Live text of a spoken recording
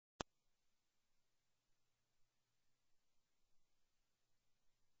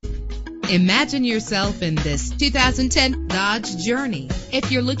Imagine yourself in this 2010 Dodge Journey.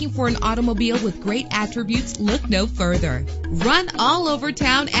 If you're looking for an automobile with great attributes, look no further. Run all over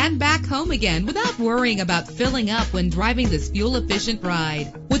town and back home again without worrying about filling up when driving this fuel-efficient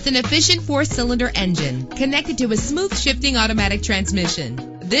ride. With an efficient 4-cylinder engine connected to a smooth shifting automatic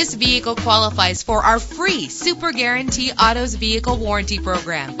transmission, this vehicle qualifies for our free Super Guarantee Autos Vehicle Warranty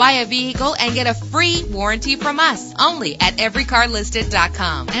Program. Buy a vehicle and get a free warranty from us only at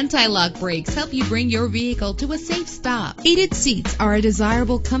everycarlisted.com. Anti-lock brakes help you bring your vehicle to a safe stop. Heated seats are a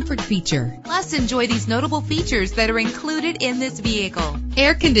desirable comfort feature. Plus, enjoy these notable features that are included in this vehicle: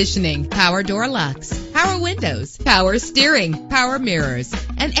 air conditioning, power door locks, power windows, power steering, power mirrors,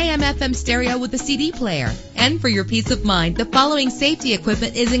 an AM/FM stereo with a CD player. And for your peace of mind, the following safety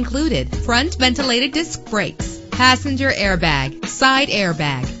equipment is included: front ventilated disc brakes, passenger airbag, side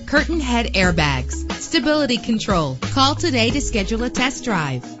airbag, curtain head airbags, stability control. Call today to schedule a test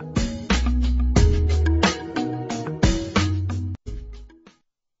drive.